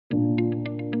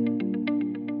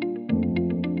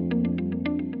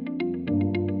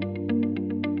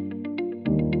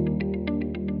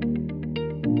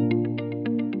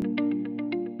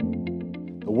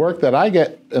work that I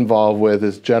get involved with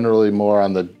is generally more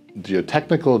on the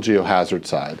geotechnical geohazard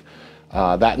side.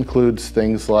 That includes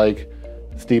things like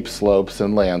steep slopes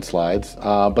and landslides,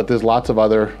 but there's lots of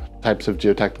other types of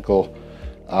geotechnical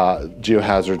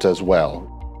geohazards as well.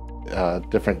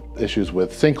 Different issues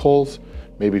with sinkholes,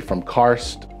 maybe from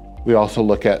karst. We also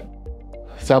look at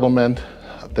settlement.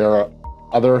 There are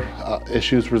other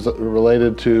issues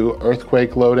related to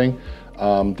earthquake loading,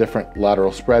 different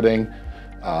lateral spreading,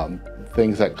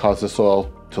 things that cause the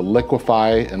soil to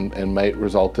liquefy and might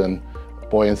result in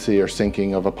buoyancy or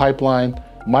sinking of a pipeline.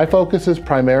 My focus is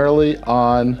primarily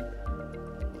on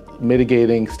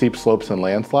mitigating steep slopes and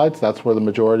landslides. That's where the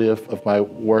majority of my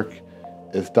work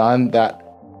is done. That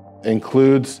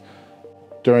includes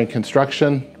during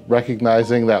construction,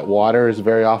 recognizing that water is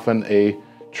very often a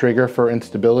trigger for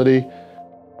instability,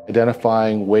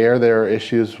 identifying where there are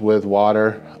issues with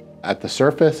water at the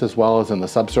surface as well as in the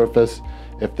subsurface,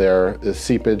 if there is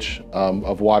seepage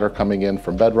of water coming in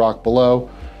from bedrock below.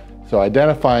 So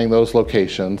identifying those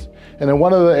locations. And then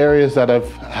one of the areas that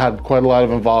I've had quite a lot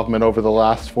of involvement over the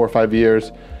last 4 or 5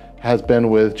 years has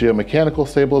been with geomechanical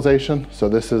stabilization. So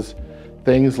this is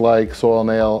things like soil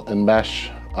nail and mesh,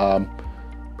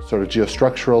 sort of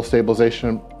geostructural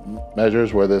stabilization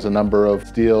measures where there's a number of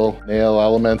steel nail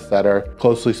elements that are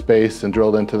closely spaced and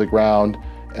drilled into the ground,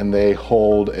 and they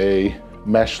hold a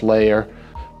mesh layer.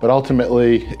 But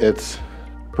ultimately, it's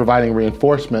providing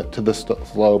reinforcement to the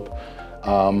slope,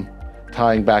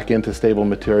 tying back into stable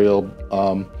material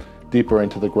deeper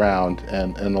into the ground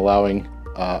and allowing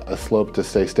a slope to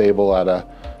stay stable at a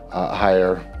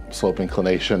higher slope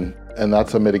inclination. And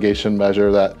that's a mitigation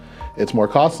measure that it's more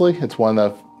costly. It's one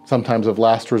of sometimes of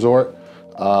last resort,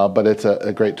 but it's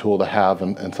a great tool to have,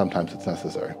 and sometimes it's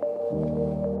necessary.